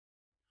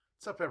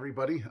What's up,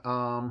 everybody?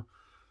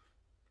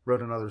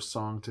 Wrote another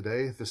song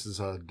today. This is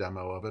a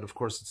demo of it. Of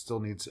course, it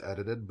still needs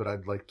edited, but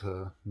I'd like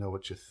to know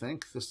what you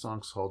think. This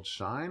song's called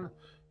Shine,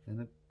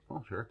 and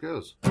well, here it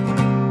goes.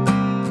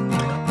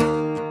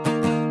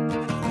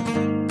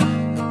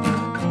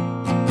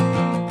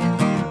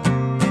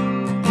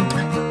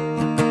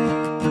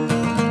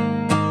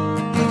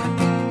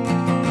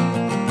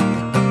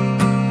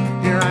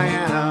 Here I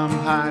am,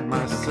 hide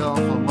myself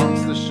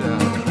amongst the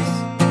shadows.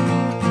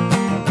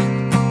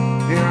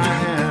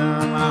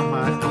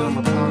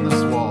 Upon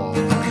this wall.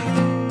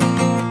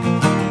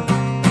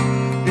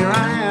 Here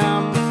I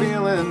am,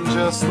 feeling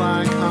just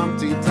like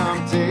Humpty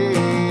Dumpty.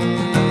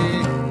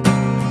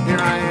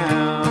 Here I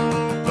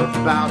am,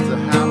 about to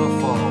have a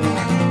fall.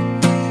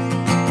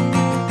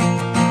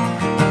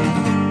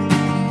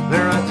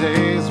 There are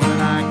days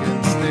when I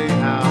can stay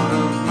out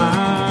of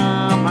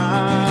my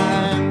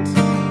mind.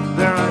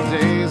 There are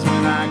days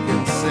when I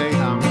can say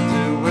I'm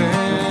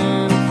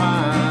doing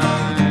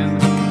fine.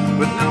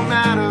 But no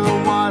matter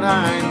what,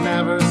 I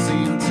never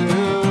seem to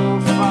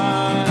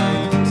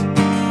find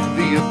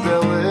the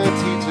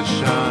ability to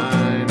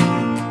shine.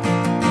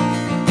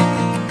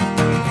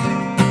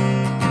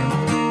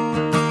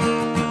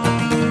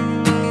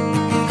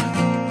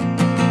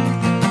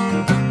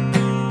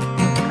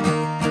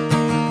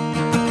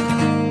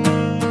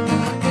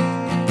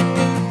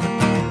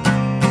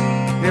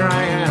 Here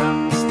I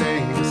am,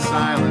 staying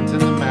silent in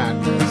the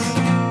madness.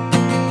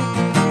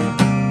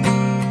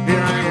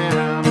 Here I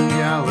am,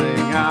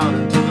 yelling out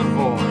into the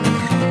void.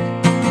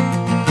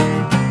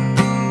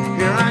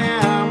 Here I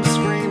am,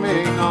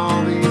 screaming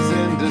all these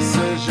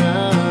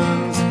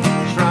indecisions,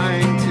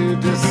 trying to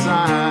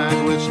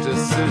decide which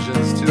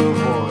decisions to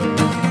avoid.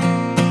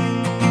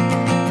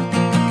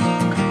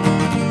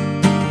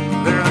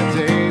 There are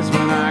days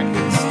when I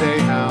can stay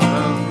out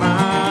of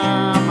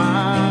my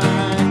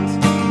mind.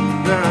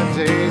 There are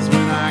days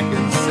when I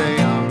can say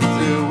I'm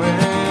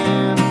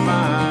doing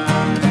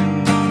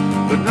fine.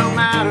 But no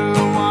matter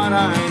what,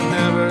 I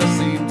never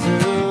seem to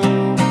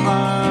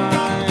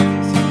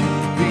find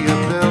the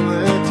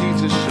ability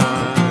to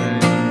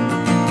shine.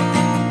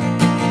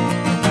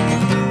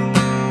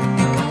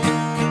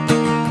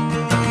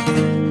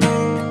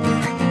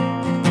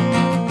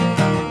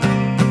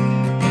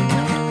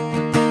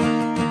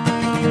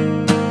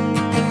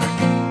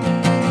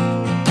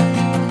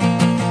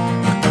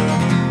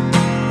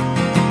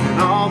 And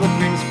all the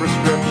king's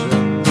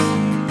prescriptions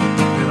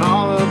and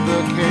all of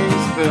the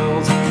king's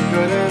pills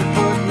couldn't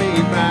put me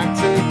back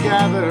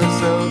together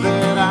so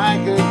that I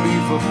could be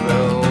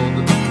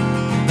fulfilled.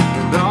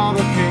 And all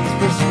the king's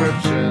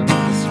prescriptions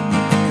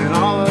and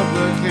all of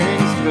the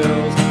king's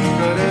pills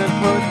couldn't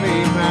put me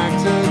back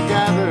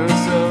together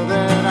so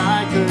that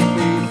I could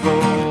be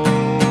fulfilled.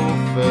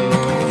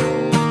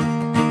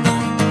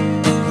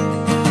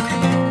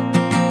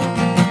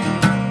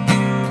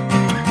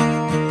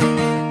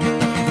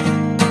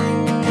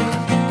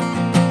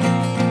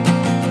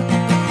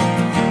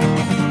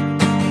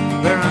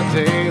 There are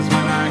days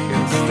when I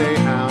can stay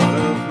out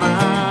of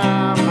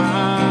my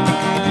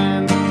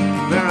mind.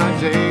 There are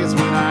days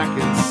when I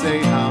can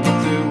say I'm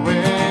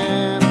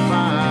doing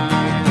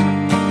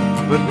fine.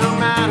 But no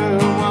matter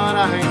what,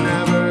 I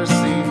never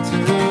seem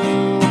to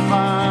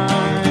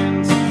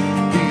find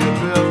the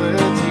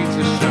ability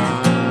to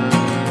shine.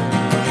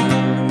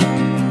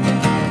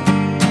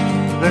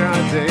 There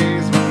are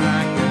days when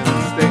I can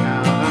stay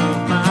out of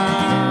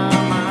my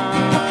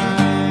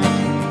mind.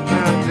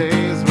 There are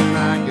days when I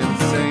can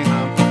say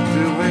I'm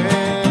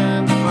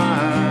doing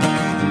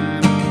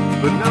fine.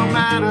 But no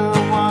matter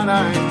what,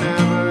 I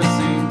never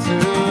seem to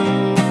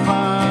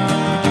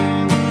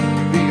find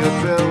the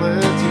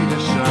ability to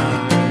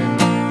shine.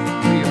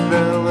 The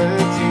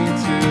ability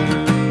to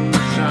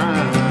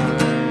shine.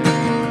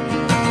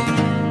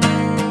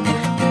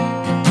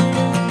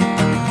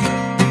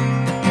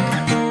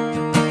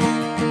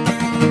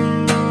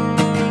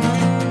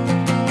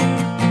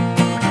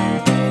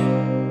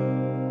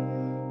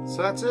 So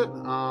that's it.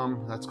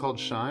 That's called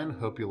Shine.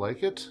 Hope you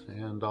like it,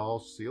 and I'll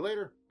see you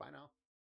later. Bye now.